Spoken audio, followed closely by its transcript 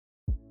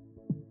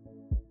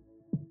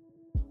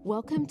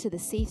Welcome to the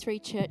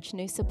C3 Church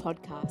Noosa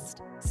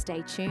podcast.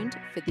 Stay tuned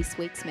for this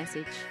week's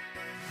message.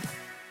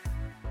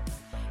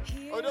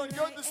 We're doing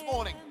good this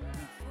morning.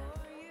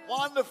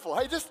 Wonderful.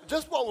 Hey,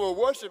 just while we're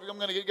worshiping, I'm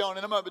going to get going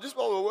in a moment, but just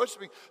while we're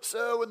worshiping,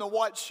 Sir in the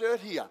white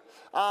shirt here,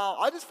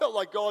 I just felt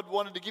like God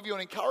wanted to give you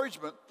an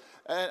encouragement.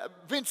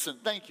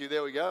 Vincent, thank you.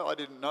 There we go. I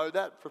didn't know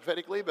that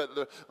prophetically, but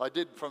I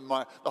did from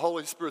the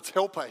Holy Spirit's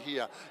helper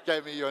here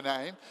gave me your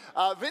name.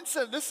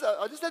 Vincent,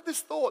 I just had this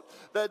thought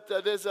that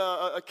there's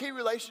a key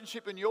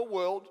relationship in your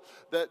world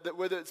that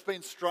whether it's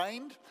been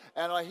strained,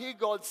 and I hear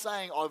God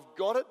saying, I've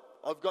got it.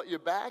 I've got your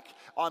back.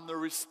 I'm the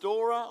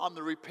restorer. I'm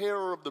the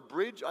repairer of the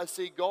bridge. I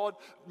see God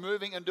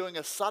moving and doing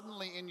a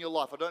suddenly in your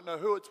life. I don't know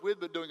who it's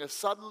with, but doing a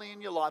suddenly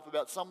in your life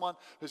about someone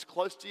who's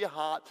close to your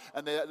heart.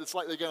 And it's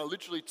like they're going to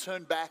literally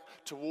turn back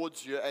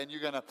towards you and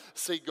you're going to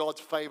see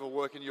God's favor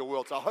work in your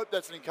world. So I hope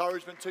that's an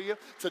encouragement to you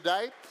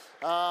today.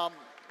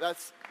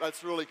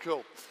 That's really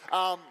cool.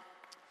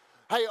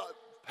 Hey,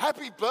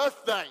 happy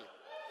birthday.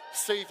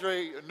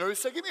 C3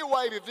 Noosa. Give me a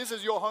wave if this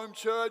is your home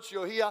church,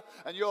 you're here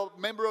and you're a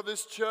member of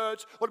this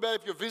church. What about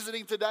if you're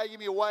visiting today? Give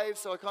me a wave.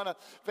 So kind of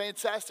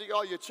fantastic.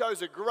 Oh, you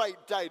chose a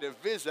great day to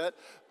visit.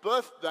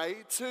 Birthday,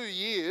 2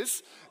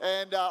 years.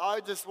 And I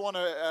just want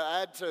to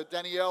add to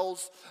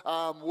Danielle's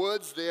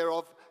words there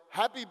of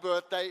happy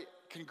birthday.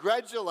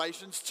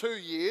 Congratulations, 2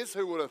 years,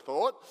 who would have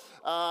thought?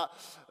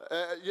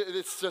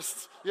 It's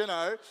just,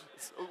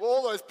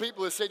 all those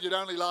people who said you'd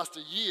only last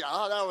a year,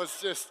 that was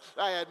just,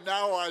 they had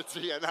no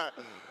idea.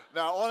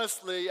 No,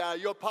 honestly,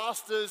 your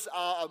pastors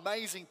are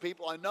amazing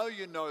people. I know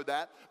you know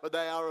that, but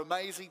they are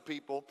amazing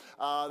people.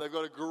 They've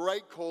got a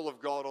great call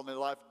of God on their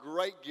life,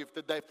 great gift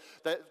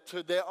that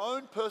to their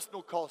own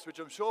personal cost, which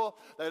I'm sure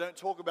they don't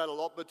talk about a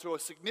lot, but to a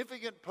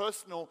significant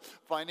personal,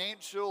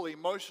 financial,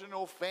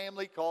 emotional,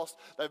 family cost,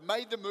 they've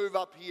made the move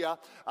up here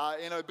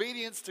in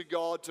obedience to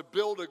God to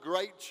build a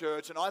great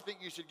church. And I think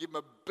you should give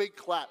them a big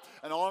clap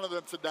and honor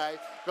them today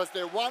because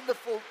they're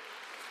wonderful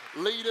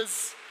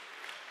leaders,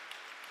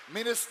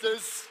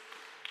 ministers,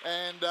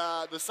 and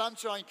the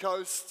Sunshine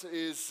Coast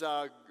is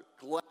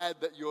glad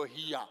that you're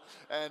here,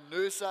 and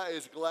Noosa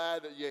is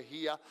glad that you're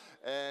here,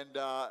 and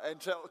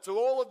to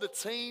all of the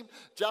team,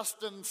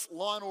 Justin,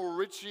 Lionel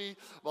Richie,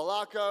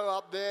 Malako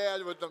up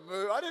there with the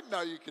move. I didn't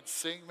know you could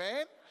sing,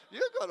 man.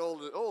 You got all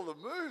the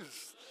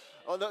moves.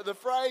 Oh, the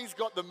phrase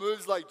 "got the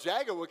moves like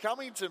Jagger" were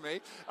coming to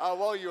me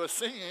while you were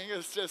singing.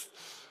 It's just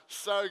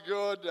so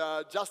good.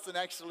 Justin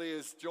actually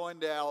has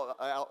joined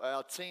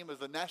our team as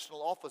the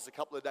national office a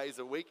couple of days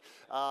a week.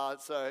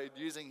 So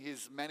using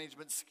his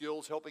management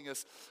skills, helping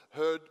us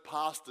herd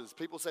pastors.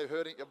 People say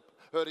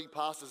herding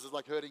pastors is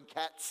like herding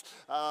cats,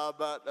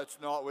 but that's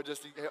not. We're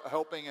just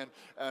helping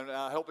and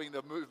helping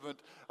the movement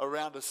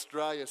around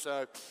Australia.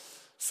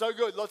 So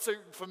good. Lots of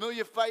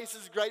familiar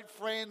faces, great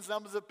friends,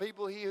 numbers of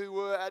people here who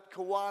were at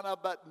Kawana,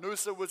 but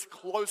Noosa was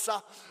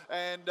closer.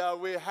 And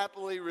we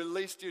happily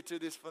released you to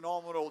this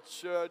phenomenal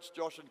church,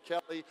 Josh and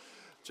Kelly.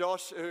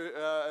 Josh, who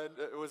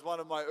was one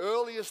of my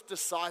earliest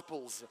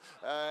disciples,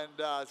 and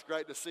it's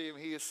great to see him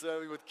here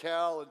serving with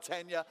Carol and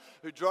Tanya,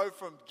 who drove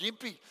from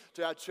Gympie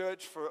to our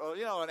church for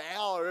an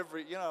hour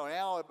an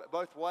hour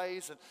both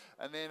ways,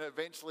 and then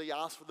eventually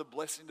asked for the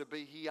blessing to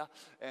be here,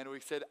 and we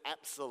said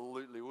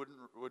absolutely, would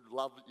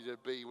love you to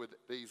be with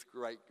these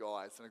great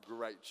guys in a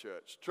great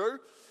church. True?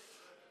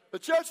 The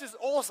church is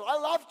awesome. I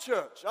love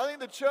church. I think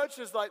the church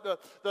is like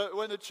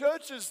when the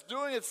church is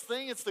doing its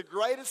thing, it's the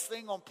greatest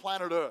thing on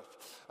planet Earth.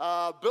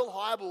 Bill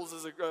Hybels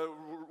is a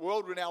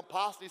world-renowned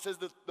pastor. He says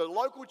that the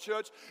local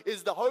church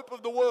is the hope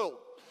of the world.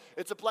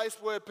 It's a place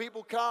where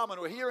people come,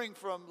 and we're hearing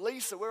from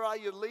Lisa. Where are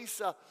you,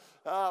 Lisa?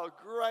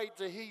 Great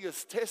to hear your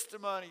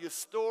testimony, your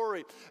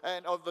story,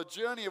 and of the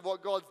journey of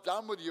what God's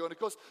done with you. And of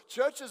course,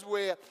 church is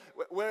where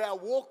our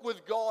walk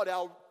with God,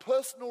 our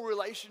personal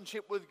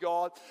relationship with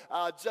God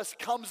just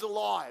comes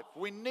alive.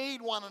 We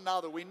need one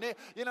another. We need,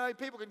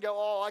 people can go,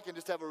 oh, I can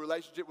just have a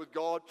relationship with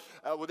God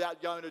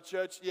without going to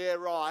church. Yeah,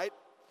 right.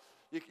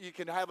 You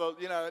can have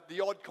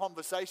the odd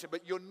conversation,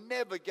 but you're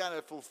never going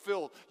to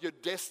fulfill your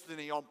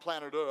destiny on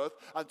planet Earth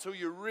until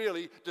you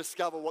really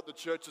discover what the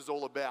church is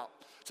all about.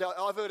 So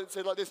I've heard it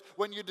said like this: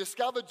 when you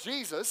discover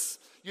Jesus,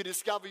 you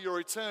discover your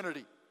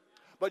eternity.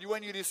 But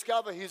when you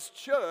discover his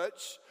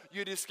church,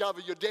 you discover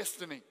your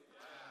destiny.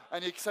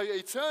 And so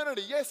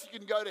eternity, yes, you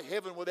can go to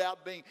heaven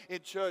without being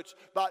in church.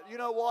 But you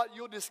know what?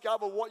 You'll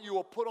discover what you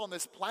were put on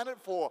this planet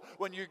for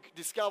when you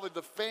discover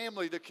the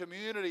family, the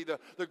community,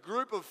 the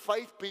group of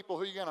faith people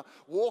who you're going to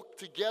walk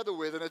together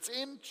with. And it's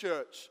in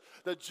church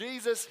that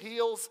Jesus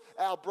heals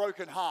our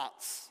broken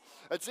hearts.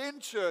 It's in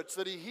church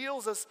that he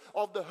heals us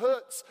of the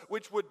hurts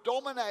which would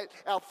dominate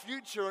our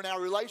future and our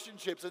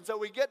relationships. And so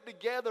we get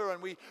together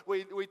and we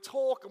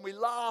talk and we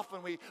laugh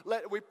and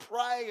we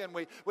pray and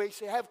we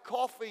have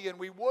coffee and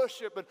we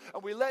worship and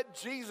we let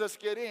Jesus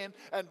get in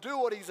and do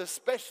what he's a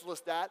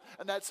specialist at,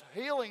 and that's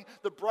healing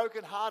the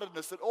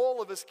brokenheartedness that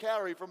all of us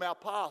carry from our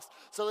past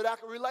so that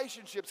our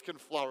relationships can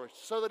flourish,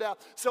 so that our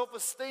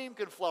self-esteem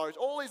can flourish.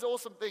 All these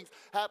awesome things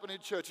happen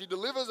in church. He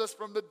delivers us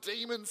from the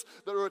demons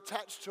that are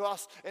attached to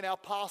us in our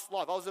past life.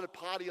 life. I was at a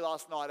party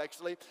last night,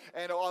 actually,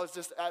 and I was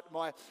just at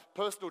my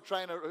personal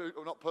trainer,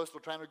 or not personal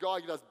trainer, a guy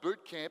who does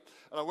boot camp,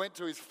 and I went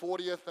to his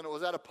 40th, and it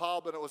was at a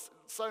pub, and it was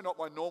so not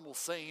my normal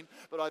scene,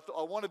 but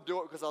I want to do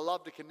it because I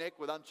love to connect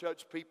with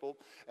unchurched people.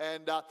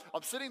 And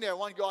I'm sitting there, and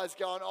one guy's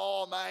going,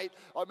 oh, mate,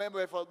 I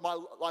remember if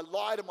I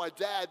lied to my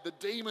dad, the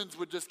demons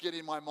would just get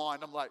in my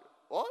mind. I'm like,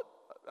 what?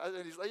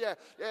 And he's like, yeah,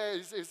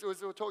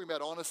 we were talking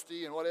about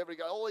honesty and whatever. He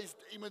goes, all these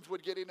demons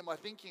would get into my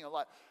thinking. I'm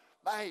like,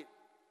 mate,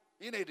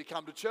 you need to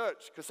come to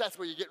church because that's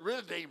where you get rid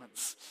of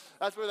demons.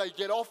 That's where they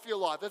get off your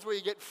life. That's where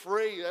you get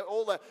free.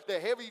 All the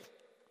heavy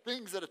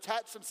things that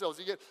attach themselves,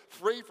 you get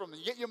free from them.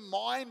 You get your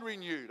mind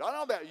renewed. I don't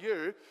know about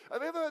you.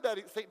 Have you ever heard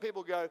that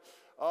people go,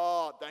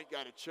 oh, don't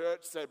go to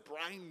church, they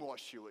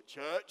brainwash you at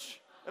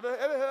church? Ever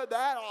heard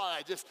that? Oh,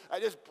 they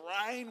just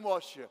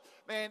brainwash you.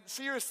 Man,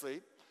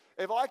 seriously,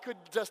 if I could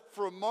just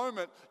for a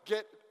moment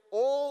get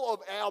all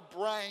of our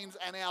brains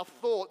and our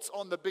thoughts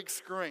on the big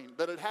screen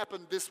that had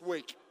happened this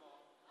week.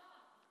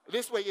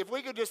 This week, if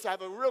we could just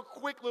have a real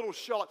quick little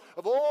shot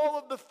of all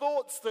of the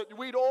thoughts that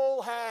we'd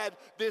all had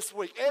this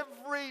week,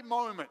 every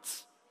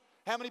moment.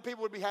 How many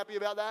people would be happy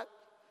about that?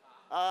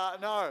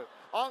 No.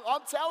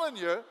 I'm telling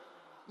you,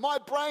 my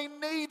brain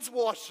needs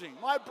washing.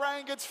 My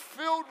brain gets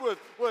filled with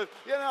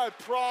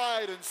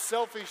pride and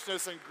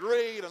selfishness and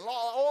greed and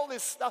all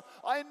this stuff.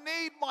 I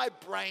need my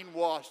brain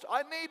washed.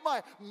 I need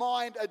my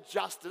mind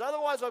adjusted.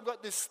 Otherwise, I've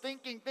got this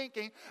thinking.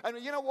 And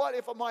you know what?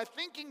 If my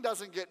thinking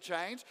doesn't get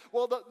changed,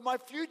 well, my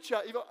future,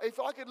 if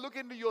I can look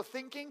into your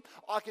thinking,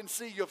 I can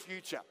see your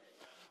future.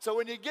 So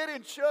when you get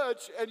in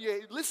church and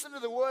you listen to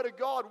the Word of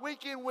God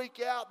week in,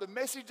 week out, the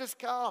messages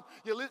come,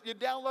 you're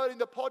downloading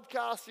the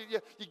podcast,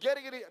 you're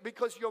getting it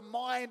because your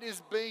mind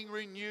is being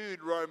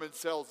renewed, Romans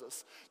tells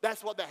us.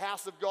 That's what the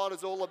house of God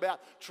is all about,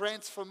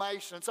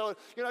 transformation. So,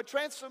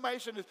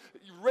 transformation is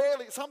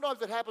rarely,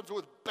 sometimes it happens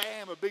with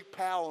bam, a big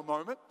power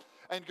moment.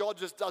 And God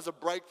just does a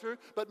breakthrough.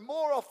 But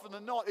more often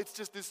than not, it's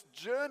just this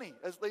journey,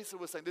 as Lisa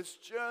was saying, this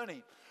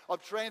journey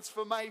of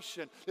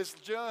transformation, this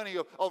journey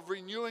of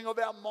renewing of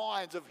our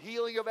minds, of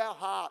healing of our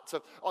hearts,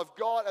 of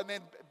God. And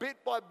then bit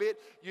by bit,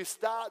 you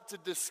start to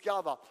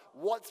discover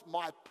what's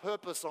my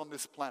purpose on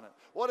this planet.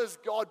 What has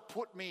God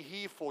put me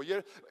here for?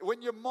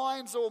 When your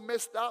mind's all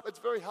messed up, it's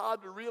very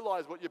hard to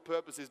realize what your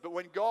purpose is. But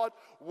when God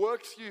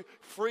works you,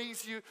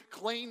 frees you,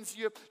 cleans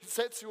you,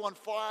 sets you on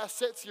fire,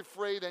 sets you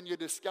free, then you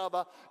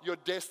discover your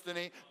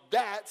destiny.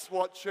 That's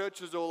what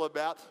church is all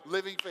about,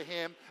 living for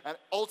Him. And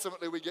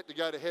ultimately, we get to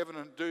go to heaven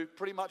and do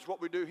pretty much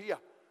what we do here.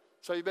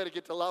 So you better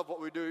get to love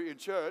what we do in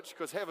church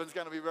because heaven's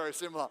going to be very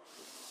similar.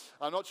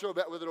 I'm not sure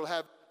about whether it'll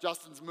have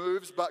Justin's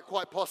moves, but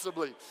quite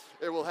possibly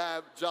it will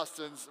have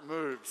Justin's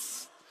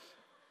moves.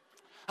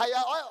 Hey,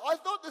 I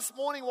thought this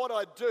morning what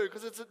I'd do,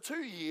 because it's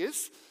 2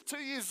 years,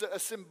 a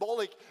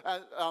symbolic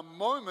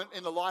moment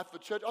in the life of the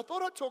church. I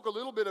thought I'd talk a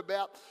little bit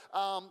about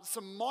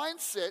some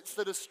mindsets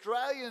that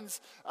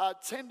Australians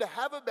tend to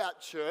have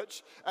about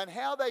church and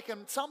how they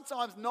can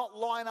sometimes not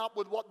line up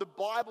with what the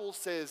Bible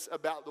says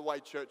about the way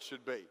church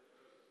should be.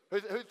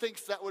 Who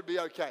thinks that would be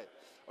okay?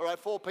 All right,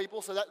 4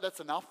 people, so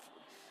that's enough.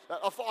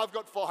 I've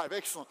got 5,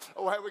 excellent.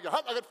 Oh, here we go.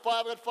 I got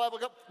 5.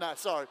 No,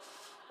 sorry.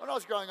 When I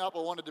was growing up, I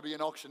wanted to be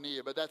an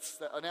auctioneer, but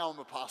now I'm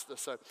a pastor.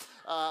 So,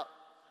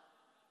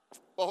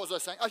 what was I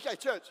saying? Okay,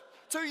 church.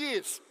 2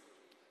 years.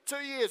 2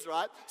 years,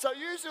 right? So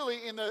usually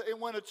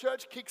when a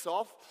church kicks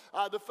off,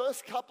 the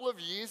first couple of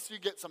years you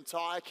get some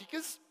tire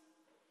kickers.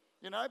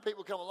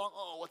 People come along.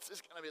 Oh, what's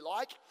this going to be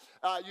like?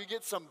 You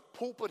get some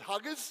pulpit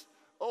huggers.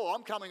 Oh,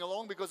 I'm coming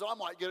along because I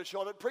might get a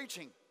shot at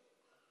preaching.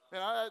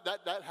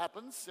 That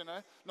happens,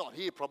 not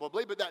here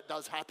probably, but that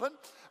does happen.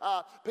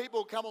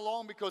 People come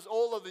along because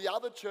all of the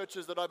other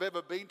churches that I've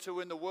ever been to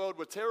in the world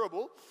were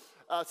terrible.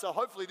 So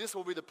hopefully this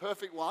will be the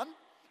perfect one.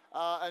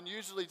 And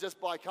usually just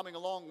by coming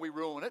along, we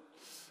ruin it,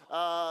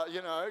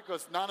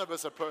 because none of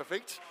us are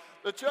perfect.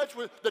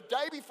 The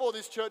day before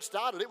this church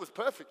started, it was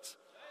perfect.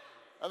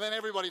 And then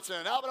everybody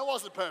turned up, and it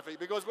wasn't perfect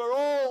because we're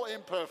all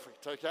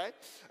imperfect, okay?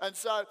 And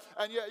so,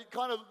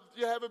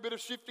 you have a bit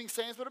of shifting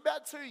sands, but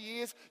about 2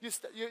 years,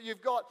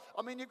 you've got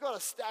a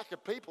stack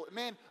of people.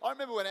 Man, I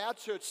remember when our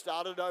church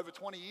started over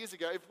 20 years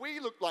ago, if we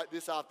looked like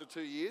this after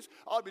 2 years,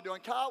 I'd be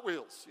doing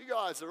cartwheels. You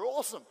guys are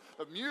awesome.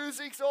 The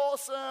music's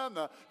awesome,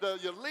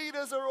 your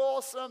leaders are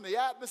awesome, the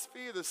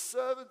atmosphere, the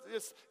servants,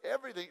 just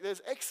everything.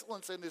 There's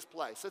excellence in this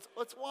place.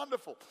 It's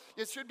wonderful.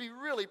 You should be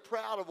really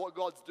proud of what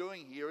God's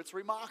doing here. It's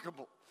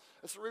remarkable.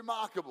 It's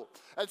remarkable.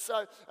 And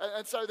so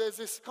there's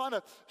this kind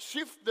of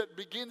shift that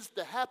begins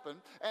to happen.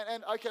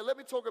 And okay, let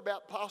me talk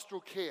about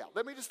pastoral care.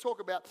 Let me just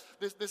talk about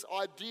this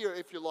idea,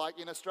 if you like,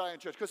 in Australian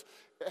church. Because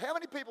how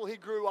many people here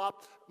grew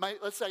up,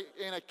 let's say,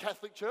 in a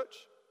Catholic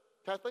church?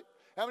 Catholic?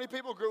 How many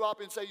people grew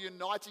up in, say,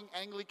 Uniting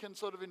Anglican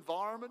sort of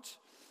environment?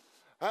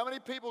 How many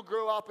people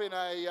grew up in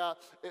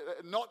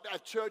not a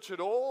church at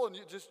all, and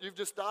you've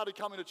just started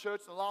coming to church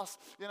in the last,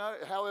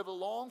 however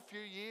long,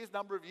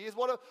 number of years?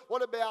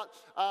 What about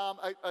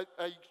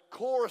a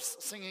chorus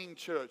singing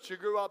church? You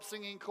grew up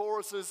singing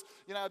choruses,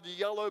 the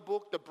yellow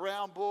book, the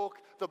brown book,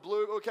 the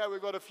blue. Okay,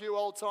 we've got a few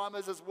old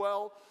timers as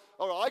well.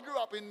 All right, I grew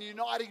up in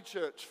Uniting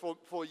Church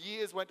for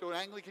years, went to an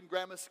Anglican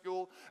grammar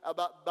school,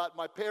 but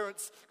my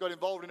parents got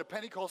involved in a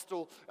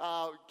Pentecostal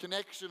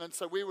connection, and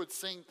so we would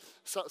sing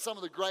some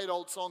of the great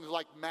old songs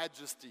like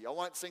Majesty. I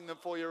won't sing them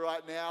for you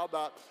right now,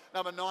 but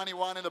number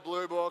 91 in the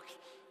Blue Book.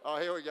 Oh,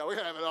 here we go.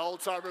 We're having an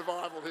old-time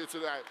revival here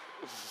today.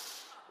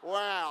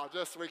 Wow,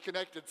 we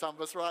connected some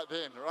of us right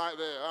there.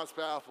 That's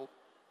powerful.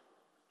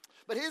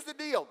 But here's the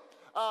deal.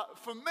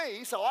 For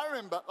me, so I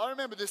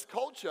remember this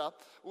culture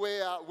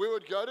where we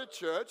would go to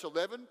church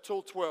 11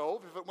 till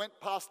 12. If it went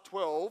past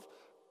 12,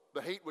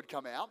 the heat would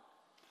come out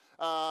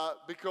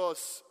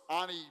because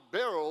Auntie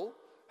Beryl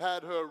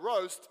had her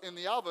roast in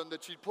the oven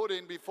that she'd put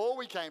in before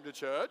we came to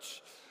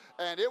church,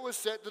 and it was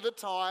set to the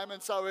time.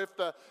 And so if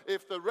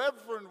the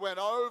reverend went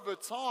over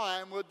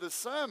time with the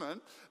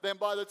sermon, then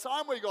by the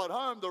time we got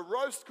home, the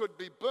roast could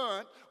be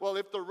burnt. Well,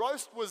 if the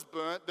roast was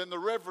burnt, then the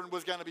reverend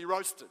was going to be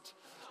roasted.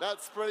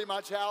 That's pretty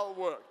much how it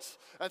worked.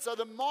 And so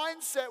the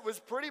mindset was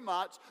pretty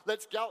much,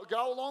 let's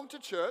go along to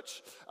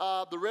church.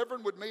 The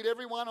reverend would meet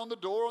everyone on the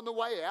door on the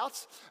way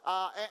out.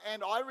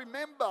 And I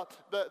remember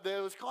that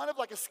there was kind of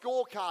like a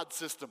scorecard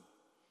system.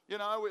 We'd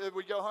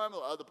go home,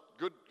 the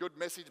good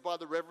message by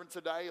the reverend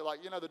today,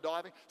 the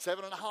diving,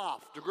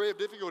 7.5, degree of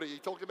difficulty. He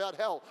talked about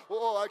hell.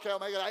 Oh, okay, I'll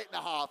make it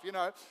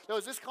 8.5. There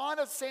was this kind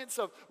of sense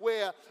of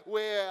where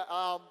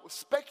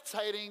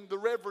spectating the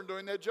reverend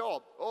doing their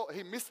job. Oh,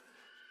 he missed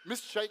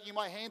shaking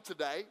my hand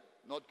today.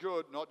 Not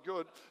good.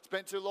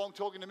 Spent too long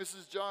talking to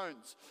Mrs.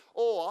 Jones.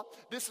 Or,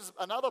 this is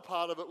another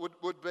part of it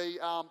would be,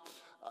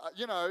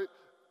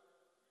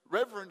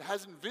 Reverend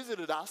hasn't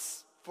visited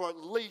us for at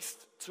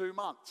least 2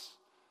 months.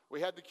 We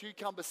had the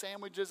cucumber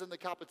sandwiches and the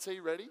cup of tea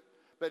ready,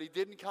 but he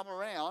didn't come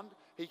around.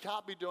 He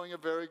can't be doing a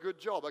very good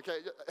job. Okay,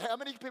 how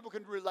many people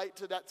can relate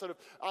to that sort of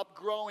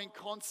upgrowing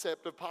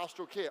concept of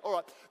pastoral care? All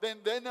right,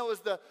 then there was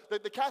the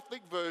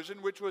Catholic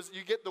version, which was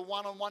you get the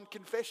one-on-one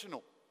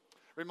confessional.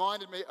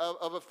 Reminded me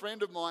of a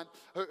friend of mine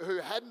who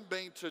hadn't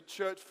been to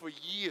church for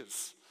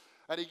years.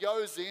 And he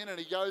goes in and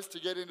he goes to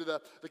get into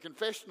the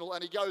confessional,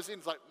 and he goes in,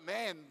 it's like,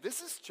 man,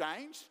 this has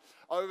changed.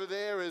 Over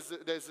there's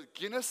a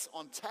Guinness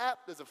on tap,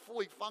 there's a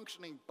fully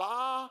functioning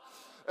bar,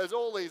 there's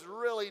all these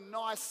really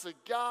nice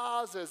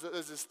cigars, there's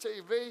this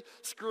TV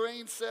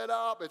screen set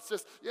up, it's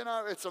just,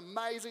 it's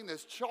amazing,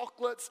 there's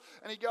chocolates.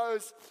 And he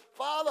goes,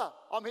 Father,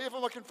 I'm here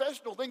for my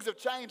confessional, things have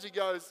changed. He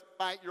goes,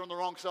 mate, you're on the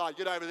wrong side,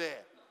 get over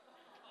there.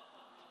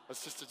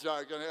 That's just a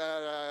joke.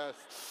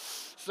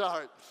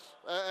 Sorry.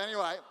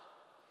 Anyway,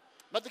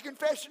 but the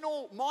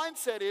confessional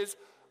mindset is,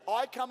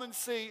 I come and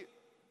see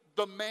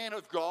the man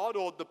of God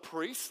or the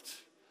priest,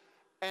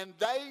 and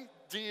they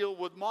deal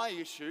with my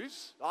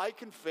issues. I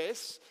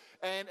confess,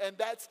 and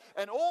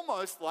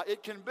almost like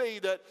it can be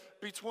that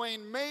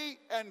between me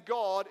and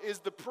God is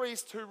the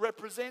priest who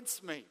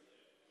represents me.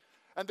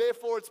 And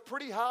therefore, it's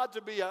pretty hard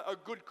to be a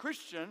good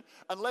Christian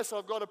unless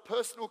I've got a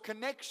personal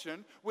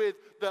connection with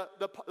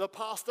the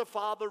pastor,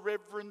 father,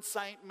 reverend,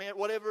 saint, mayor,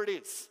 whatever it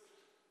is.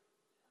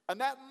 And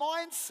that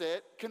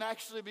mindset can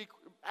actually be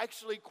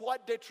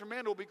quite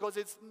detrimental, because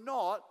it's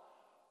not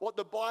what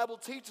the Bible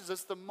teaches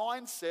us the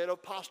mindset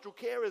of pastoral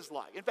care is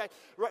like. In fact,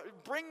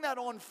 bring that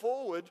on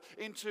forward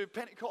into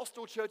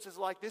Pentecostal churches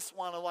like this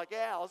one or like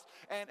ours,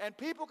 and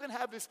people can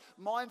have this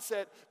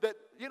mindset that,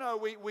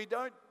 we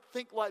don't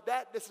think like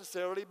that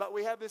necessarily, but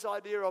we have this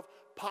idea of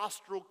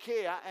pastoral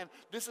care, and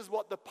this is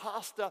what the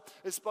pastor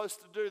is supposed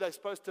to do. They're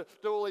supposed to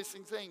do all these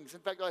things. In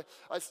fact,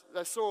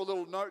 I saw a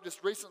little note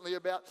just recently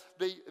about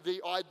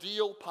the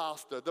ideal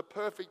pastor, the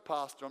perfect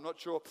pastor. I'm not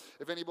sure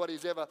if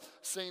anybody's ever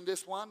seen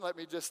this one. Let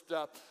me just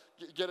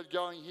get it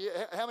going here.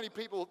 How many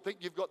people think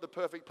you've got the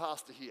perfect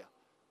pastor here?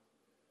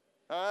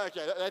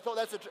 Okay, they thought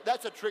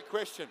that's a trick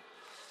question.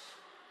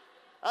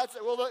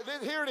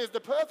 Here it is.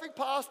 The perfect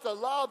pastor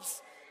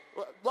loves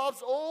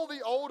all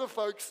the older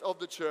folks of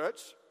the church,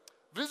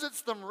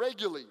 visits them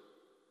regularly,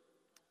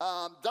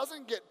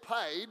 doesn't get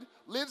paid,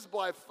 lives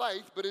by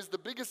faith, but is the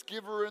biggest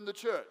giver in the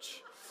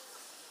church.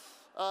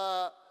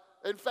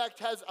 In fact,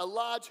 has a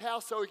large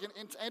house so he can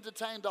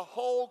entertain the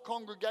whole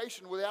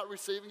congregation without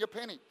receiving a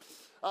penny.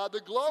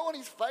 The glow on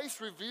his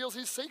face reveals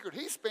his secret.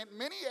 He spent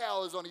many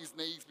hours on his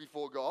knees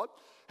before God.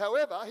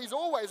 However, he's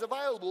always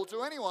available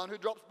to anyone who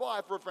drops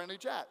by for a friendly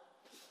chat.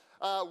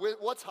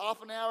 What's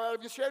half an hour out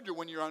of your schedule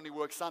when you only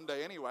work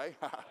Sunday anyway?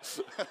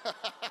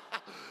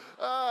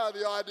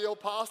 The ideal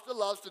pastor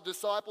loves to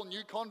disciple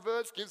new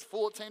converts, gives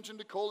full attention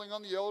to calling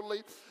on the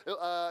elderly,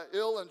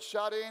 ill and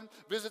shut in,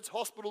 visits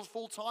hospitals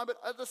full time, but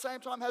at the same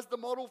time has the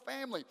model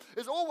family.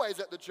 Is always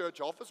at the church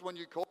office when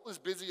you call, is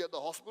busy at the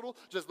hospital,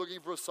 just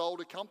looking for a soul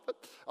to comfort.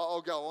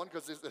 I'll go on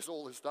because there's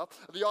all this stuff.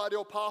 The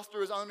ideal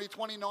pastor is only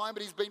 29,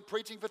 but he's been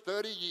preaching for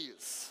 30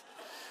 years.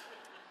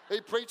 He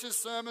preaches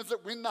sermons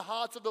that win the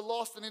hearts of the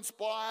lost and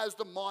inspires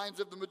the minds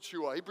of the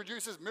mature. He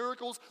produces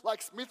miracles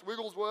like Smith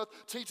Wigglesworth,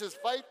 teaches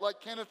faith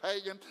like Kenneth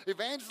Hagin,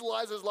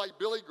 evangelizes like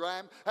Billy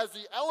Graham, has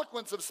the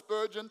eloquence of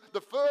Spurgeon, the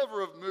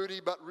fervor of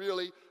Moody, but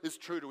really is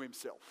true to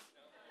himself.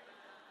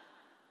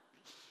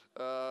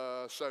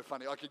 So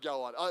funny. I could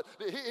go on.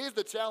 Here's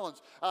the challenge.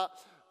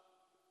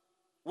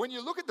 When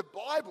you look at the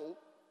Bible,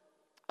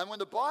 and when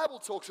the Bible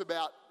talks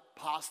about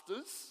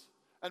pastors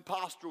and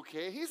pastoral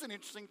care, here's an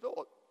interesting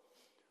thought.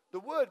 The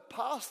word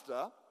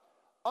pastor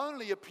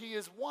only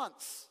appears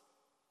once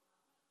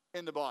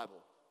in the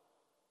Bible.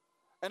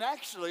 And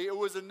actually, it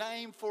was a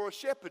name for a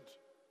shepherd,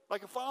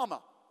 like a farmer.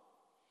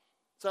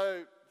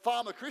 So,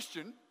 farmer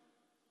Christian,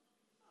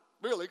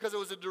 really, because it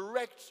was a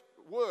direct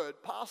word,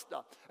 pastor.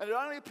 And it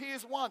only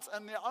appears once.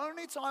 And the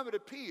only time it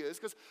appears,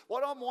 because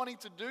what I'm wanting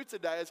to do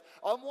today is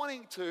I'm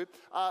wanting to,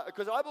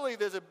 because I believe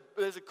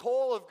there's a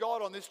call of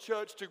God on this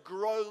church to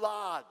grow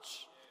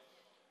large.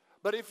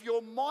 But if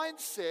your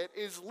mindset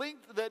is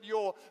linked that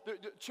your the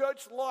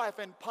church life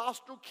and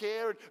pastoral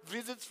care and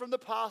visits from the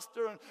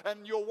pastor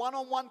and your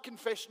one-on-one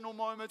confessional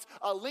moments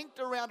are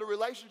linked around a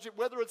relationship,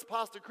 whether it's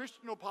Pastor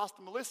Christian or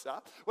Pastor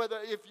Melissa, whether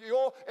if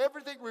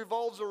everything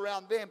revolves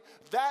around them,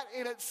 that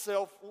in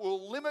itself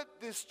will limit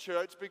this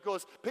church,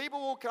 because people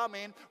will come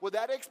in with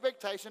that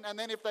expectation, and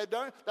then if they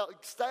don't, they'll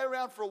stay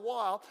around for a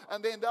while,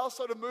 and then they'll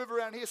sort of move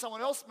around here,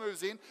 someone else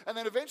moves in, and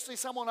then eventually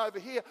someone over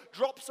here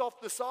drops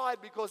off the side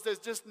because there's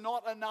just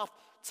not enough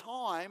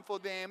time for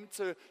them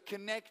to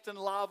connect and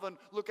love and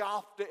look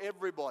after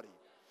everybody.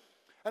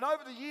 And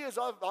over the years,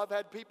 I've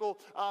had people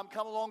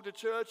come along to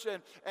church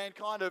and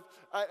kind of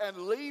and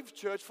leave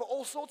church for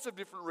all sorts of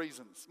different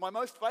reasons. My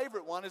most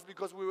favorite one is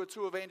because we were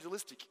too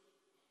evangelistic.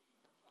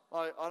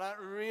 I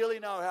don't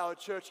really know how a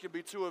church can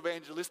be too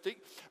evangelistic,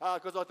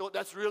 because I thought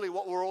that's really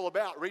what we're all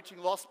about, reaching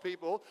lost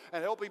people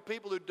and helping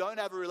people who don't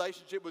have a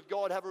relationship with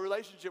God have a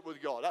relationship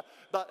with God.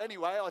 But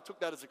anyway, I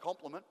took that as a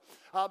compliment.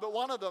 But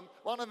one of them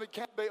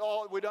can be,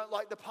 we don't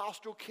like the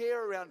pastoral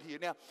care around here.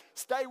 Now,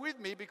 stay with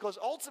me, because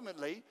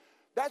ultimately,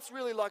 that's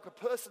really like a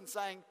person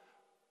saying,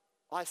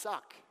 I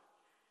suck.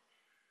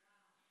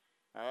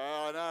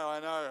 Oh, I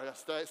know.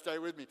 Stay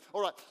with me.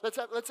 All right, let's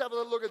have a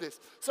little look at this.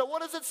 So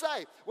what does it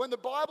say? When the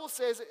Bible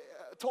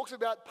talks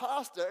about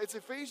pastor, it's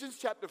Ephesians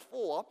chapter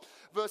 4,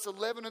 verse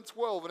 11 and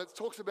 12, and it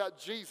talks about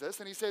Jesus,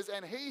 and he says,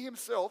 and he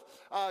himself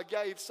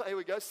gave, here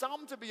we go,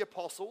 some to be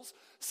apostles,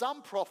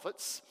 some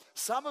prophets,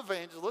 some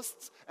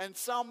evangelists, and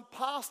some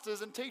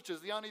pastors and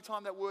teachers. The only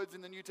time that word's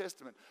in the New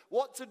Testament.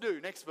 What to do?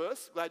 Next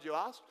verse, glad you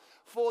asked.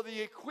 For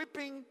the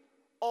equipping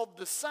of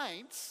the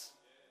saints.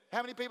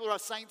 How many people are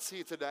saints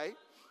here today?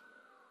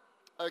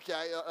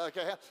 Okay.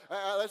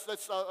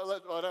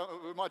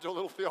 We might do a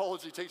little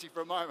theology teaching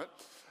for a moment.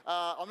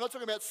 I'm not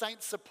talking about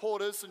Saints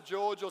supporters, St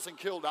George or St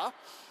Kilda.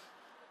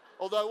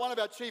 Although one of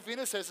our chief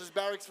intercessors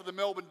barracks for the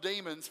Melbourne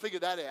Demons,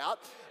 figured that out.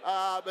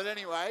 But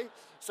anyway,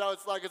 so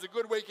it's like it's a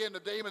good weekend, the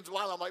Demons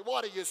won. I'm like,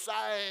 what are you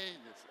saying?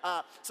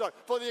 So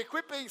for the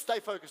equipping,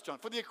 stay focused, John.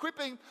 For the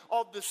equipping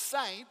of the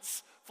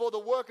saints, for the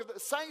work of the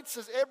saints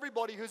is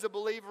everybody who's a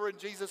believer in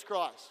Jesus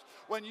Christ.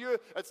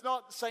 It's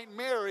not St.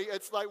 Mary,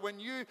 it's like when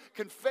you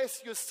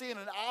confess your sin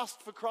and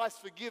ask for Christ's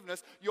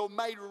forgiveness, you're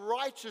made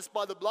righteous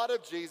by the blood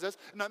of Jesus.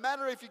 No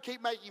matter if you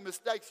keep making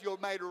mistakes, you're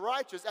made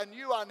righteous, and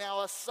you are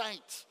now a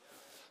saint.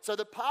 So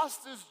the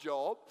pastor's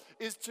job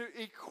is to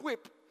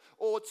equip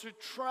or to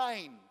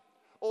train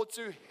or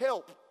to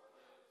help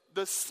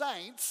the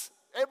saints,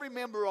 every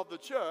member of the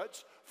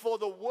church, for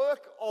the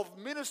work of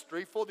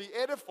ministry, for the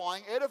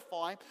edifying,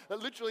 that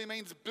literally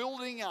means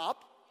building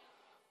up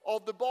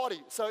of the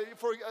body. So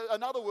for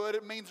another word,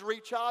 it means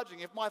recharging.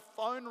 If my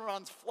phone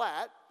runs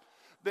flat,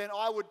 then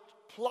I would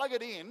plug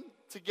it in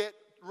to get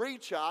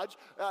recharge.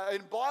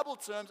 In Bible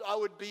terms, I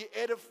would be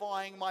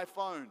edifying my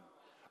phone.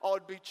 I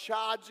would be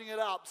charging it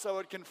up so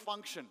it can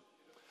function.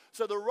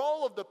 So the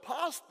role of the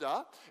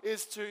pastor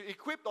is to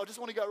equip, I just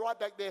want to go right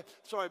back there,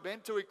 sorry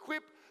Ben, to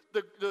equip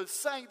the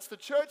saints, the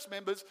church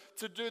members,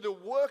 to do the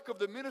work of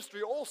the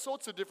ministry, all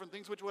sorts of different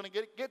things which we're going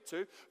to get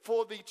to,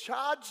 for the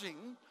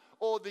charging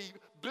or the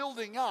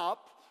building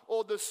up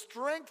or the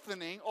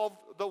strengthening of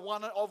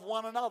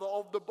one another,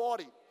 of the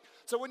body.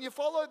 So when you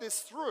follow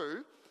this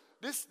through,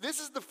 this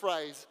is the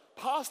phrase,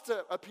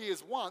 pastor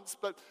appears once,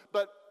 but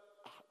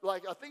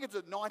like I think it's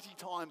 90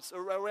 times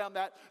around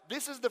that.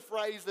 This is the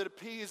phrase that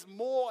appears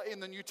more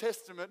in the New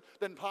Testament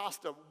than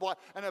pastor,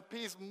 and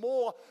appears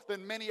more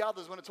than many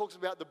others when it talks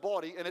about the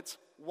body, and it's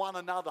one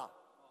another.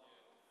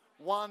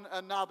 One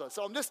another.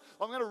 So I'm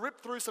going to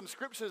rip through some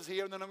scriptures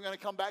here, and then I'm going to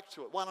come back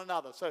to it. One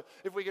another. So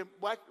if we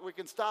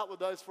can start with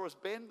those for us,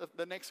 Ben.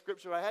 The next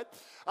scripture I had,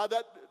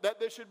 that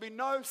there should be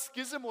no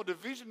schism or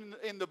division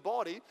in the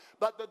body,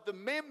 but that the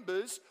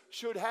members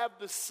should have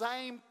the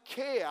same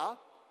care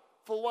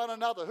for one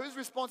another. Whose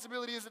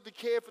responsibility is it to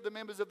care for the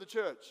members of the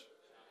church?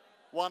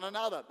 One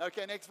another.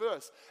 Okay, next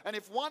verse. And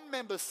if one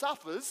member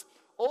suffers,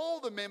 all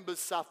the members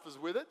suffers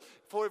with it.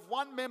 For if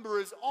one member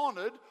is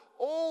honored,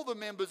 all the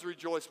members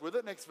rejoice with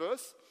it. Next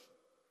verse.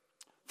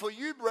 For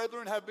you,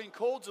 brethren, have been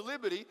called to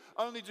liberty,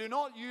 only do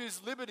not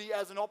use liberty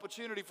as an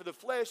opportunity for the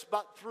flesh,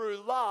 but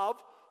through love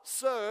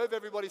serve,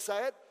 everybody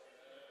say it,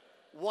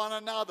 one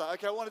another.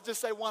 Okay, I want to just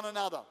say one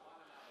another.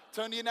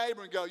 Turn to your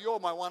neighbor and go, you're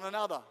my one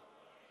another.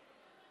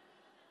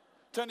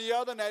 Turn to your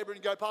other neighbor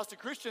and go, Pastor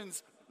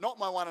Christian's not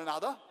my one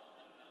another.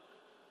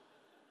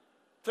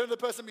 Turn to the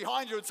person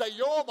behind you and say,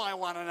 you're my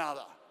one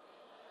another.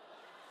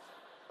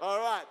 All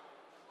right.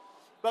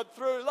 But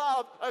through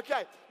love,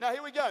 okay, now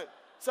here we go.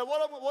 So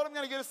what I'm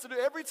going to get us to do,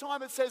 every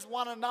time it says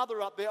one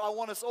another up there, I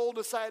want us all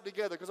to say it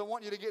together because I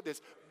want you to get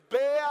this.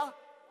 Bear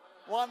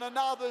one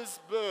another's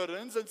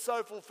burdens and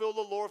so fulfill the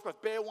law of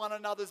Christ. Bear one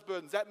another's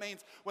burdens. That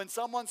means when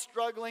someone's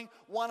struggling,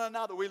 one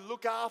another. We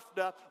look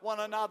after one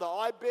another.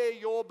 I bear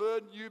your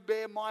burden, you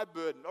bear my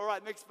burden. All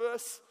right, next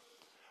verse.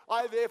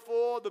 I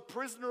therefore, the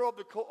prisoner of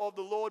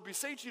the Lord,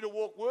 beseech you to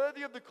walk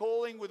worthy of the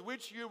calling with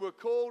which you were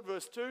called,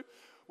 verse 2,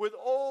 with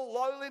all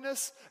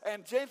lowliness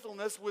and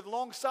gentleness, with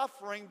long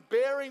suffering,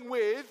 bearing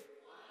with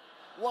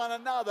one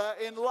another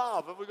in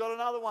love. Have we got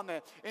another one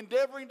there?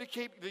 Endeavoring to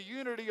keep the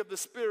unity of the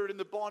Spirit in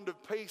the bond of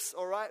peace.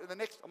 All right, and the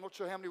next, I'm not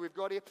sure how many we've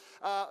got here.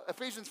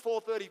 Ephesians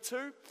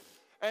 4:32.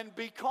 And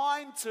be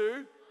kind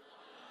to,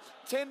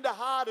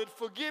 tender-hearted,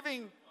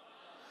 forgiving,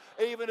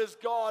 even as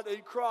God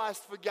in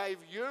Christ forgave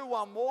you.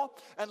 One more.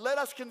 And let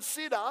us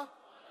consider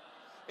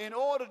in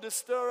order to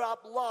stir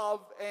up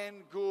love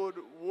and good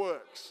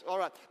works. All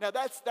right, now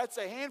that's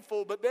a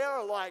handful, but there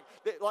are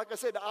like I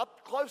said,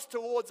 up close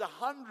towards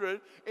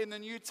 100 in the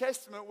New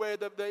Testament where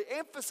the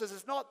emphasis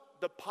is not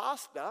the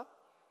pastor.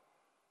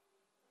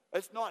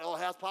 It's not, oh,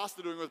 how's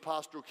pastor doing with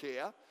pastoral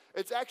care?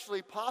 It's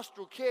actually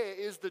pastoral care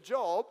is the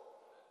job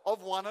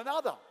of one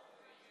another.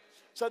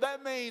 So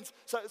that means,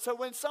 so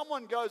when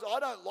someone goes, I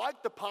don't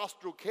like the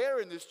pastoral care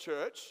in this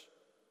church,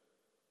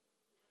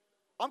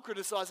 I'm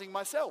criticizing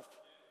myself.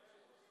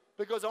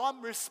 Because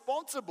I'm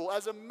responsible,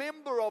 as a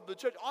member of the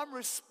church, I'm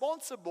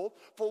responsible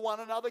for one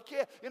another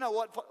care. You know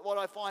what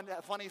I find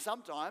funny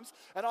sometimes,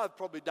 and I've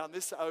probably done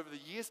this over the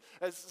years,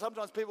 is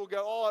sometimes people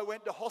go, oh, I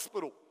went to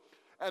hospital,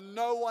 and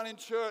no one in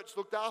church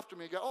looked after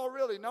me. You go, oh,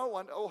 really, no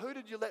one? Oh, who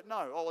did you let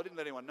know? Oh, I didn't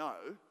let anyone know.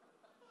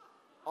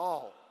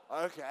 Oh,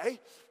 okay.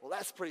 Well,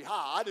 that's pretty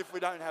hard if we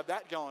don't have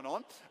that going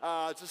on.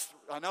 I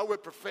know we're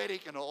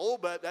prophetic and all,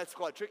 but that's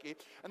quite tricky.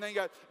 And then you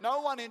go, no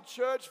one in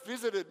church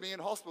visited me in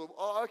hospital.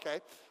 Oh,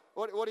 okay.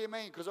 What do you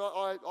mean? Because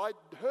I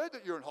heard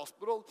that you're in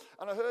hospital,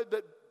 and I heard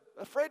that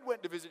Fred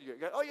went to visit you.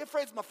 You go, oh, yeah,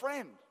 Fred's my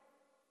friend.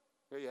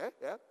 Yeah.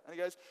 And he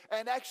goes,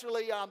 and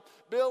actually,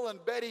 Bill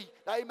and Betty,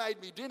 they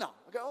made me dinner.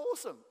 I go,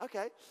 awesome.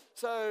 Okay.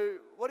 So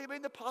what do you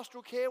mean the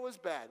pastoral care was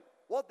bad?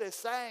 What they're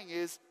saying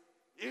is,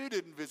 you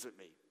didn't visit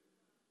me.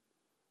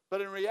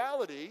 But in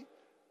reality,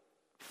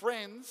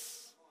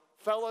 friends,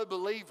 fellow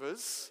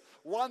believers,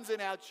 ones in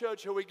our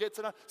church who we get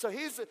to know. So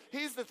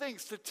here's the thing.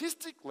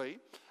 Statistically,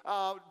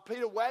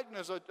 Peter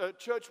Wagner's a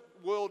church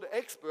world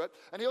expert,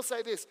 and he'll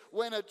say this: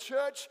 when a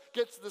church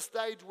gets to the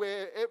stage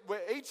where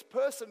each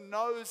person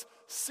knows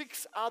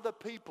 6 other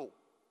people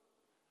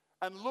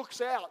and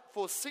looks out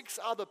for 6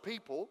 other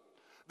people,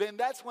 then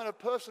that's when a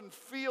person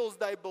feels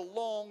they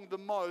belong the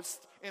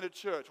most in a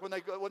church, when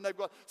they've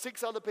got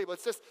 6 other people.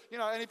 It's just,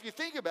 and if you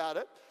think about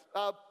it,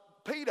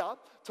 Peter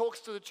talks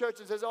to the church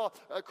and says,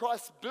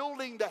 Christ's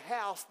building the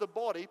house, the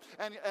body,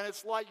 and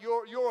it's like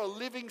you're a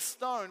living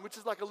stone, which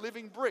is like a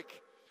living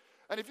brick.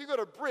 And if you've got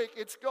a brick,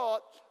 it's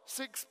got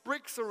 6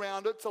 bricks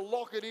around it to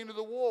lock it into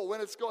the wall.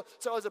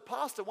 So as a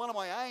pastor, one of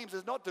my aims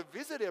is not to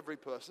visit every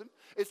person.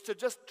 It's to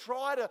just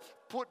try to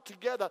put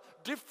together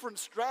different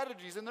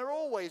strategies, and they're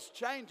always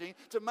changing,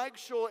 to make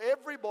sure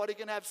everybody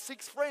can have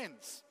 6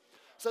 friends.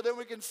 So then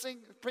we can sing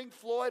Pink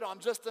Floyd, I'm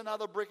just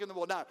another brick in the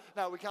wall.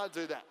 No, we can't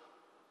do that.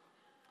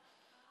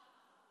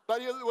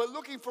 But we're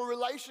looking for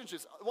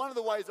relationships. One of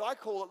the ways I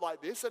call it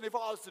like this, and if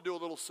I was to do a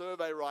little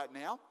survey right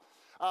now,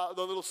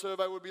 the little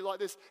survey would be like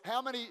this.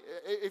 How many,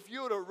 if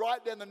you were to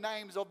write down the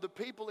names of the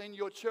people in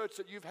your church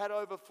that you've had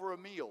over for a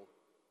meal?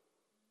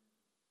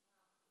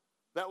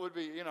 That would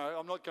be,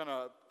 I'm not going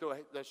to do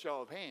a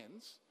show of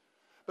hands.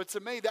 But to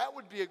me, that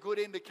would be a good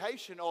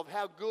indication of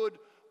how good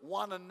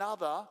one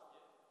another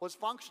was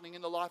functioning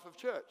in the life of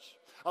church.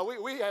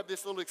 We have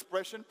this little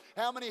expression: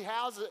 how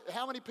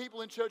many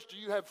people in church do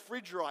you have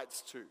fridge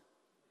rights to?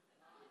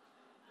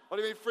 What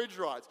do you mean fridge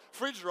rights?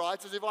 Fridge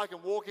rights is if I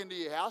can walk into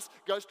your house,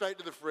 go straight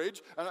to the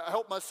fridge, and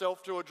help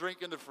myself to a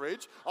drink in the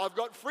fridge. I've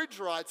got fridge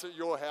rights at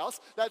your house.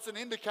 That's an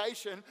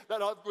indication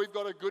that we've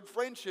got a good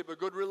friendship, a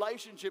good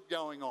relationship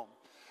going on.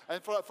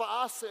 And for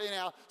us in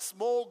our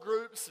small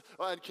groups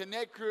and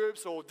connect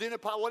groups or dinner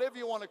party, whatever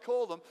you want to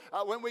call them,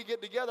 when we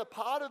get together,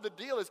 part of the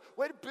deal is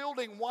we're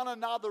building one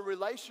another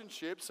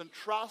relationships and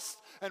trust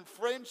and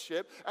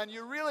friendship. And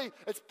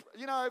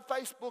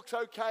Facebook's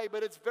okay,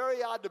 but it's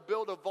very hard to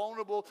build a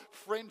vulnerable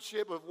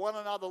friendship of one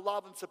another,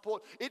 love and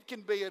support. It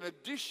can be an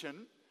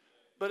addition,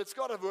 but it's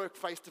got to work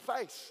face to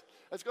face.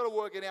 It's got to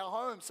work in our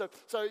homes.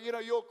 So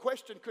your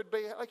question could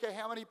be, okay,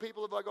 how many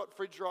people have I got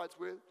fridge rights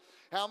with?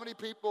 How many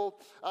people?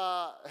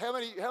 How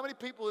many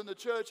people in the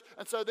church?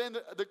 And so then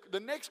the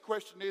next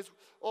question is,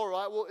 all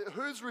right, well,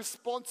 whose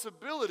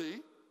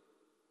responsibility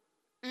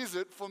is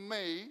it for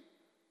me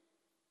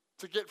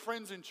to get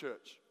friends in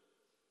church?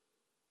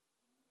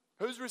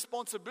 Whose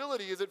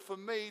responsibility is it for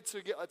me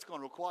to get, it's gone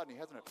real quiet in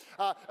here, hasn't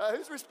it?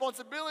 Whose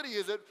responsibility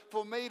is it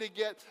for me to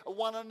get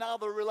one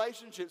another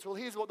relationships? Well,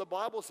 here's what the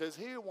Bible says.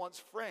 He who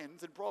wants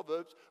friends, in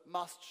Proverbs,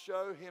 must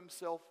show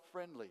himself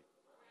friendly.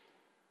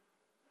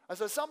 And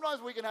so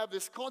sometimes we can have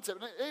this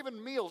concept, and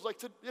even meals, like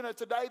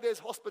today there's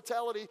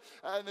hospitality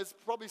and there's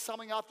probably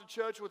something after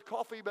church with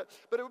coffee, but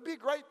it would be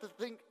great to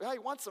think, hey,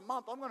 once a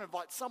month I'm going to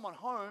invite someone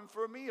home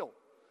for a meal.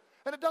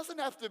 And it doesn't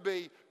have to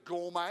be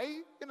gourmet,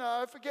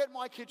 forget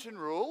my kitchen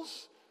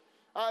rules.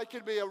 It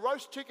could be a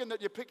roast chicken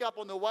that you pick up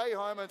on the way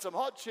home and some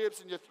hot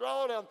chips and you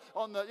throw it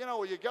on the,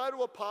 or you go to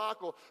a park.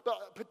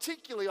 But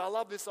particularly I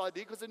love this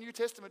idea because the New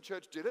Testament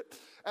church did it.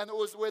 And it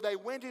was where they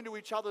went into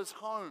each other's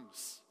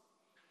homes.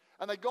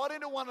 And they got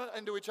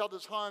into each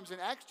other's homes.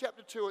 In Acts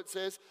chapter 2 it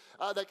says,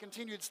 they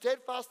continued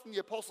steadfast in the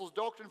apostles'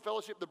 doctrine,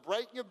 fellowship, the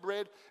breaking of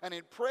bread, and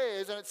in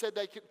prayers. And it said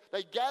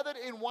they gathered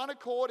in one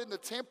accord in the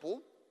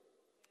temple.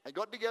 They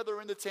got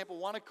together in the temple,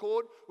 one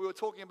accord. We were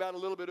talking about a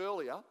little bit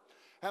earlier.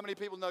 How many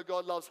people know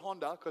God loves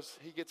Honda because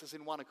he gets us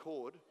in one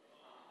accord?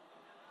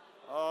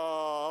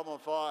 Oh, I'm on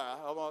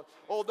fire.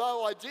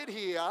 Although I did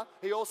hear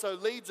he also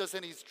leads us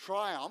in his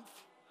triumph.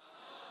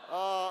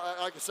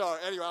 Okay, sorry.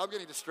 Anyway, I'm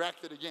getting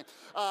distracted again.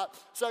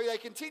 So they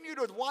continued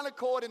with one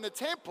accord in the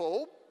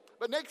temple.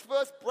 But next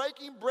verse,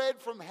 breaking bread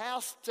from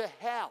house to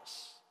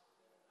house.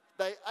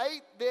 They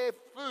ate their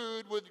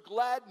food with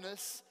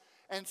gladness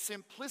and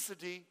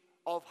simplicity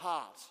of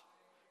heart.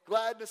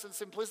 Gladness and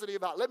simplicity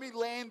of heart. Let me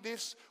land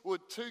this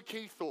with two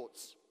key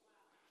thoughts.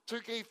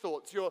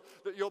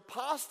 Your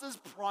pastor's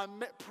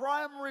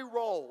primary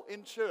role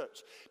in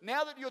church.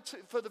 Now that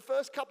for the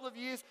first couple of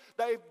years,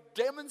 they've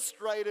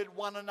demonstrated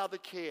one another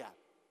care.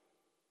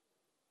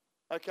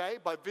 Okay,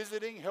 by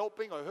visiting,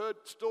 helping. I heard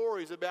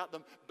stories about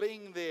them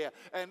being there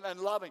and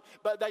loving.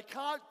 But they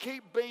can't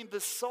keep being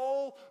the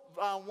sole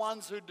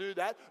ones who do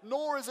that,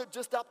 nor is it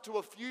just up to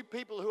a few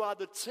people who are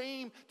the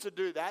team to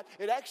do that.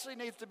 It actually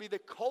needs to be the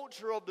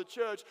culture of the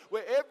church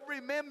where every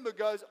member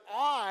goes,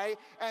 I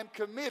am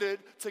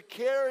committed to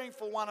caring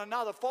for one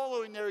another,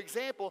 following their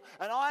example,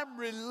 and I'm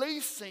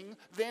releasing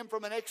them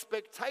from an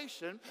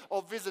expectation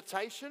of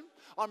visitation.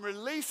 I'm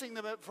releasing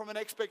them from an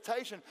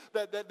expectation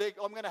that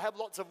I'm going to have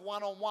lots of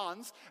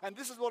one-on-ones, and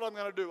this is what I'm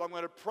going to do. I'm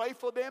going to pray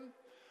for them,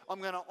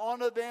 I'm going to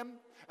honor them,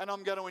 and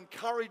I'm going to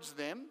encourage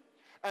them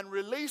and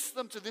release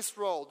them to this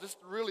role. This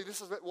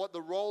is what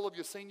the role of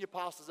your senior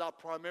pastors are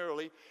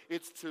primarily.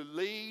 It's to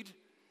lead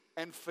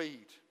and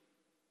feed.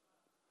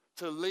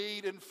 To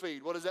lead and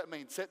feed. What does that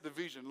mean? Set the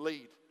vision,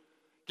 lead.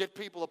 Get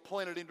people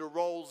appointed into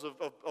roles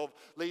of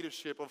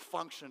leadership, of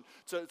function.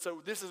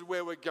 So this is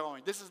where we're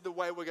going. This is the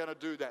way we're going to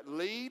do that.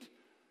 Lead,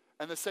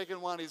 and the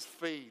second one is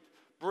feed.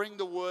 Bring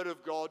the Word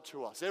of God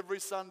to us. Every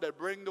Sunday,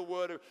 bring the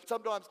Word.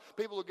 Sometimes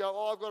people will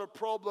go, I've got a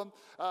problem.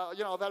 I've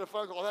had a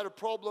phone call. I've had a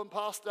problem,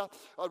 Pastor.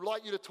 I'd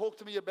like you to talk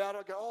to me about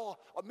it. I go,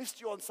 I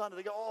missed you on Sunday.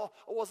 They go,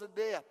 I wasn't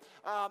there.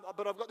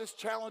 But I've got this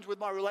challenge with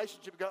my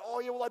relationship. I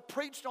go, I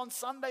preached on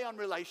Sunday on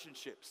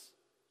relationships.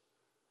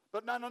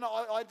 But no,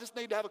 I just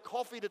need to have a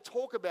coffee to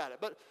talk about it.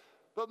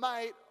 But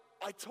mate,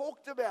 I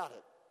talked about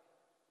it.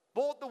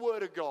 Brought the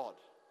Word of God.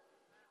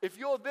 If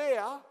you're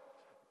there,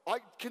 I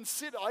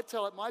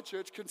tell at my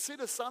church,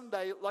 consider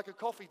Sunday like a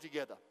coffee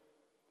together.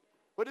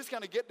 We're just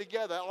going to get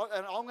together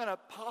and I'm going to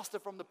pastor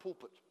from the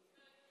pulpit.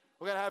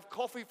 We're going to have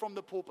coffee from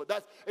the pulpit.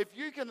 If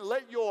you can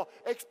let your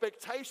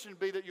expectation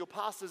be that your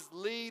pastors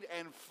lead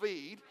and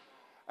feed,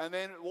 and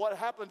then what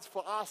happens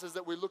for us is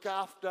that we look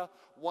after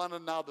one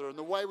another. And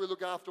the way we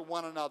look after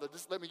one another,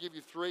 just let me give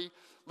you three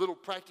little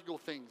practical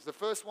things. The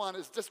first one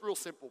is just real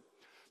simple.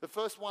 The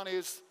first one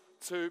is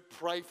to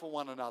pray for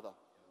one another.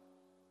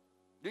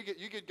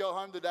 You could go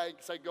home today and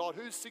say, God,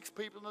 who's 6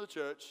 people in the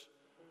church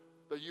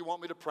that you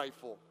want me to pray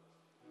for?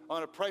 I'm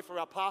going to pray for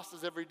our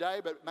pastors every day,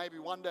 but maybe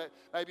one day,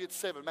 maybe it's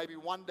 7, maybe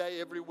one day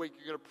every week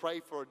you're going to pray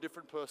for a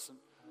different person.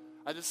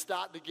 And just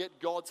start to get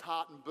God's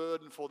heart and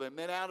burden for them.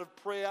 Then out of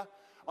prayer,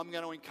 I'm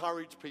going to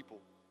encourage people.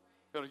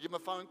 I'm going to give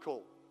them a phone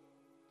call.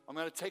 I'm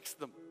going to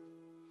text them.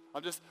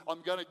 I'm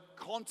going to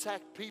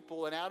contact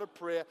people and out of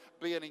prayer,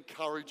 be an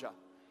encourager.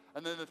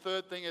 And then the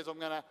third thing is we're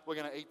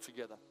going to eat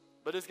together.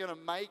 But it's going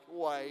to make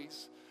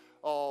ways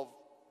of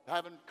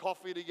having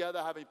coffee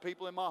together, having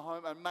people in my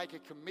home, and make a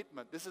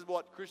commitment. This is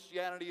what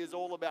Christianity is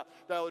all about.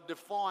 They were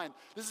defined.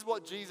 This is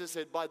what Jesus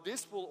said. By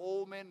this will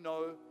all men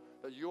know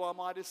that you are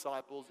my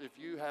disciples if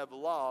you have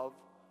love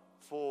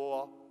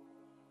for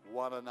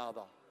one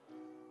another.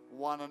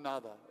 One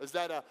another. Is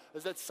that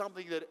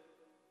something that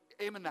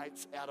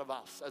emanates out of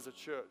us as a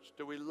church?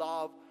 Do we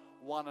love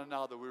one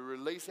another? We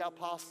release our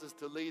pastors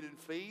to lead and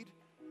feed,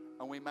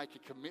 and we make a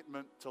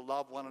commitment to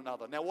love one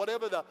another. Now,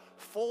 whatever the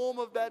form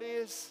of that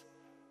is,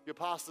 Your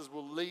pastors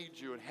will lead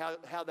you, and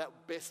how that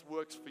best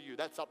works for you.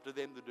 That's up to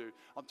them to do.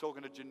 I'm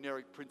talking a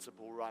generic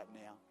principle right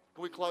now.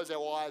 Can we close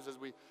our eyes as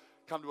we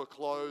come to a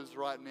close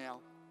right now?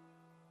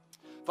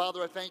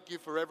 Father, I thank you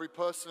for every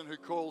person who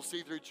calls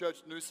C3 Church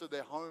Noosa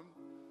their home.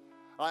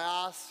 I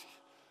ask,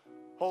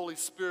 Holy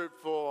Spirit,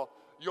 for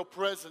your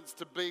presence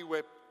to be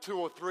where 2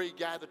 or 3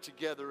 gather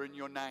together in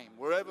your name.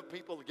 Wherever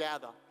people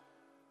gather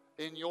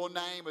in your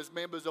name as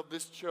members of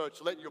this church,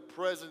 let your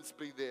presence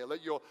be there.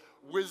 Let your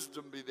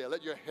wisdom be there.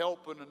 Let your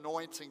help and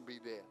anointing be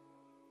there.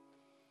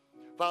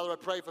 Father, I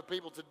pray for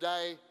people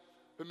today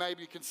who may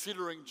be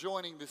considering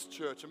joining this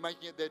church and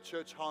making it their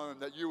church home,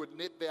 that you would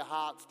knit their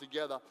hearts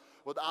together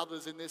with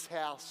others in this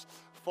house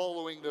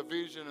following the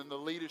vision and the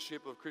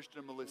leadership of Christian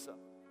and Melissa.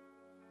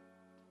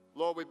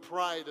 Lord, we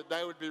pray that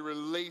they would be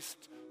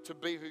released to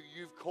be who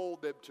you've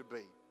called them to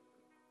be,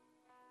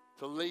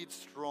 to lead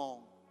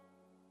strong,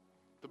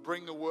 to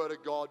bring the word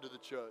of God to the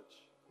church.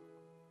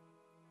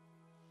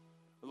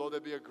 Lord,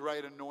 there'd be a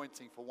great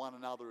anointing for one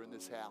another in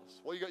this house.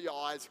 Well, you got your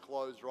eyes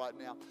closed right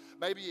now.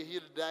 Maybe you're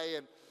here today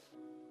and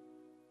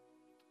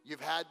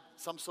you've had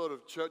some sort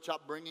of church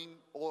upbringing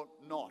or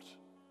not.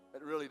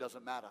 It really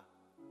doesn't matter.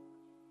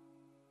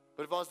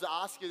 But if I was to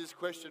ask you this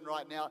question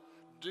right now,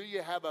 do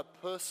you have a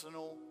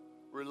personal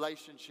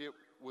relationship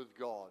with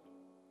God?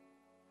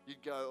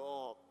 You'd go,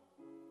 oh,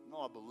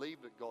 no, I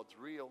believe that God's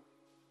real,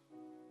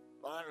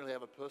 but I don't really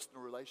have a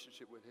personal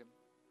relationship with him.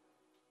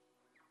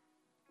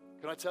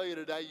 Can I tell you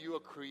today, you are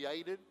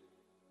created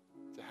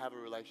to have a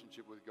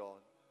relationship with God.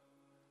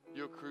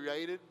 You're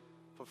created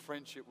for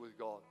friendship with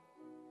God.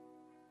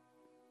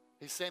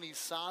 He sent his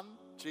son,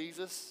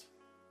 Jesus,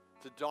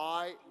 to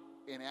die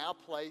in our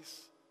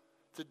place,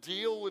 to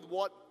deal with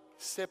what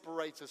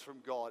separates us from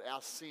God,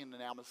 our sin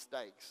and our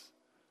mistakes.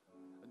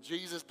 And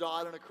Jesus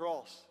died on a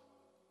cross,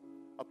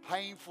 a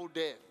painful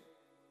death,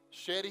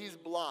 shed his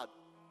blood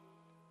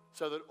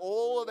so that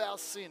all of our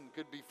sin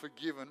could be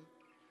forgiven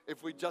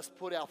if we just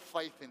put our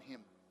faith in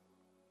him.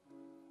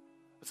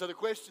 And so the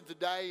question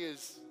today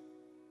is,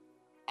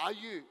 are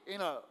you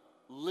in a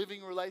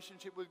living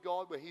relationship with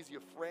God where he's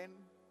your friend,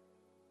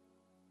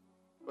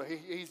 where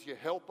he's your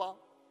helper,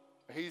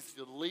 he's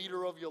the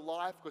leader of your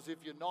life? Because if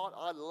you're not,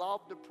 I'd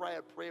love to pray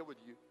a prayer with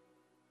you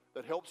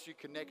that helps you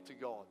connect to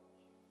God,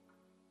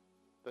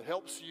 that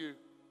helps you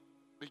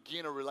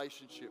begin a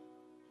relationship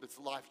that's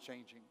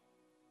life-changing,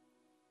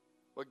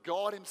 where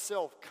God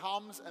himself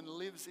comes and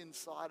lives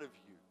inside of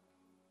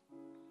you,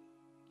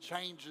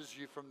 changes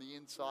you from the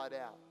inside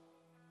out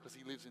because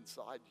he lives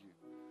inside you.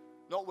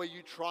 Not where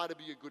you try to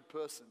be a good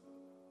person,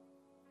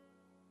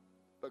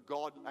 but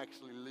God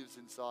actually lives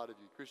inside of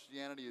you.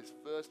 Christianity is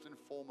first and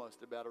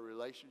foremost about a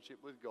relationship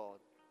with God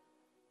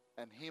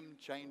and him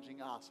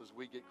changing us as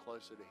we get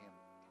closer to him.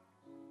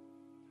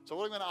 So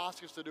what I'm going to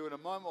ask us to do in a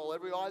moment, while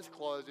every eye's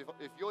closed,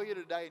 if you're here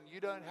today and you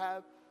don't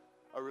have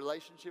a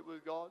relationship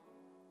with God,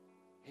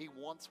 he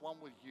wants one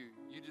with you.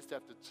 You just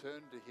have to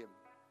turn to him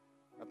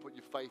and put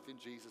your faith in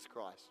Jesus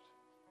Christ.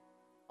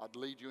 I'd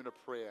lead you in a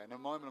prayer. In a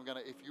moment,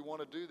 if you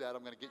want to do that,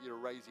 I'm going to get you to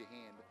raise your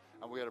hand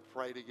and we're going to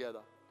pray together.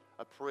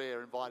 A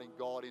prayer inviting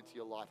God into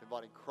your life,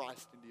 inviting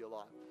Christ into your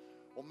life.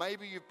 Or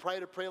maybe you've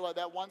prayed a prayer like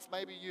that once.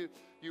 Maybe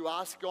you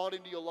asked God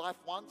into your life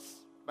once.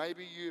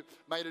 Maybe you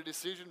made a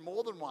decision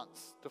more than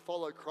once to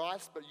follow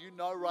Christ, but you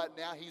know right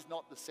now he's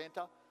not the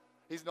center.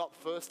 He's not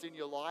first in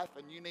your life,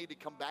 and you need to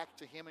come back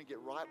to him and get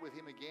right with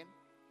him again.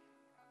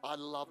 I'd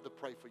love to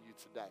pray for you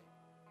today.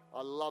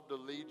 I'd love to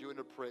lead you in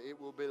a prayer. It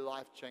will be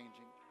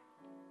life-changing.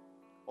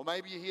 Or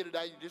maybe you're here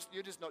today,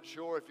 you're just not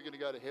sure if you're going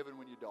to go to heaven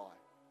when you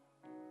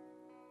die.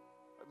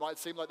 It might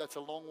seem like that's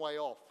a long way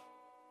off.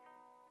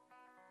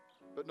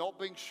 But not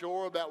being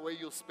sure about where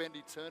you'll spend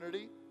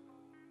eternity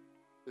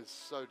is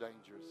so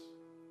dangerous.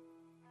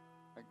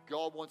 And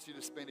God wants you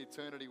to spend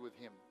eternity with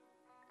him.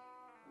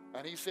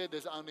 And he said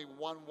there's only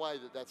one way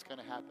that that's going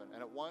to happen.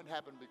 And it won't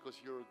happen because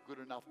you're a good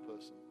enough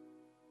person.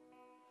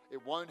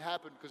 It won't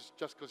happen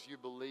just because you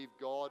believe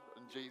God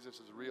and Jesus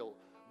is real.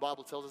 The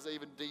Bible tells us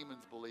even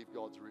demons believe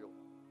God's real.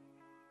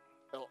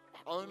 It'll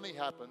only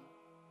happen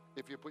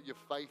if you put your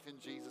faith in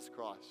Jesus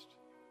Christ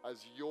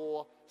as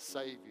your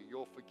Savior,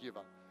 your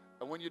forgiver.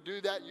 And when you do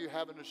that, you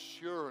have an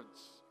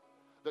assurance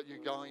that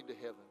you're going to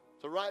heaven.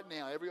 So right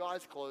now, every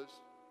eye's closed.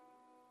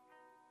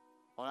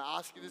 I want to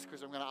ask you this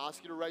because I'm going to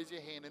ask you to raise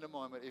your hand in a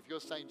moment. If you're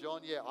saying,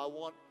 John, yeah, I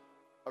want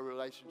a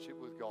relationship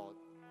with God.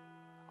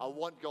 I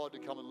want God to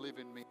come and live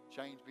in me,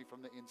 change me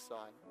from the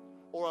inside.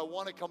 Or I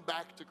want to come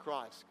back to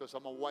Christ because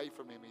I'm away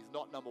from him. He's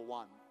not number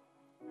one.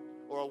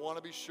 Or I want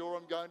to be sure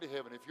I'm going to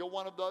heaven. If you're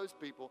one of those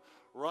people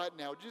right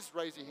now, just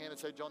raise your hand and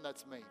say, John,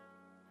 that's me.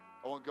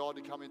 I want God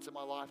to come into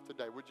my life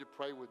today. Would you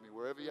pray with me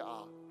wherever you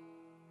are?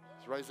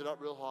 Just raise it up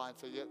real high and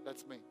say, yeah,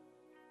 that's me.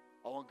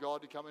 I want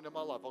God to come into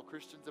my life. All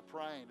Christians are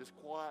praying just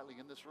quietly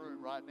in this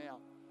room right now.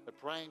 They're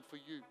praying for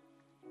you,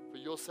 for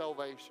your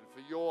salvation,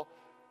 for your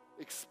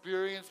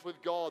experience with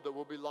God that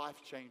will be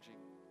life-changing.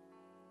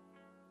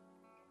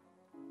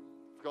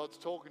 If God's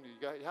talking to you,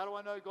 go, how do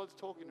I know God's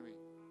talking to me,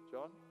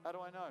 John? How do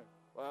I know?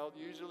 Well,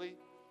 usually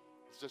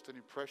it's just an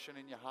impression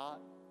in your heart.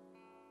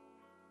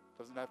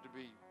 Doesn't have to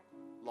be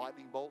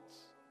lightning bolts,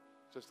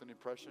 just an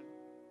impression.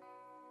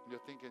 And you're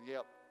thinking,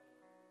 yep,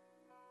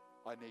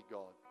 I need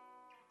God.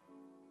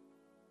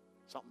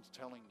 Something's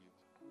telling you.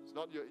 It's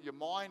not your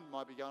mind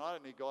might be going, I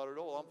don't need God at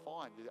all, I'm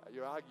fine.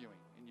 You're arguing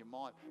in your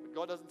mind. But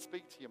God doesn't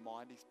speak to your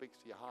mind, He speaks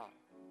to your heart.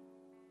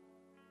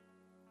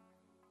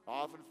 I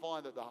often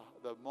find that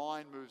the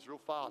mind moves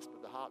real fast,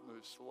 but the heart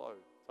moves slow.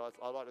 So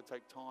I like to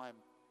take time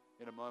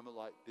in a moment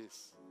like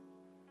this.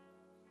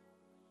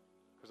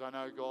 Because I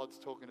know God's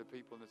talking to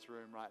people in this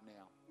room right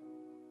now.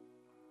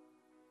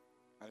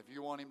 And if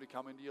you want Him to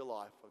come into your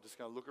life, I'm just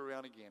going to look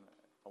around again.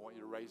 I want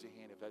you to raise your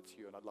hand if that's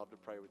you, and I'd love to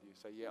pray with you.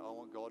 Say, yeah, I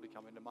want God to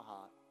come into my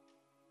heart.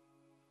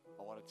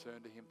 I want to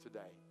turn to Him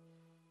today.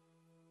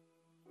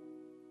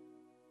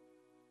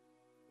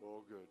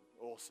 All good.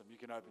 Awesome. You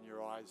can open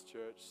your eyes,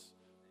 church.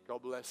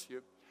 God bless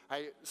you.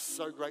 Hey,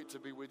 so great to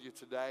be with you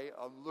today.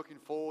 I'm looking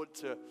forward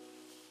to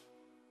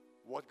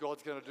what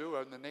God's going to do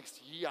in the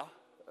next year.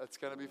 It's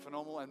going to be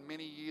phenomenal, and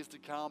many years to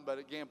come. But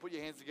again, put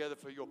your hands together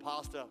for your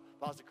Pastor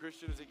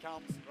Christian, as he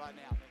comes right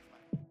now.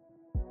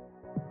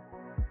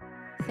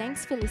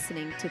 Thanks for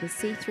listening to the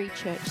C3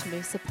 Church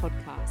Noosa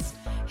podcast.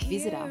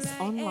 Visit us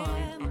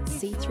online at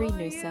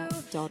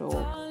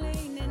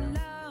c3noosa.org.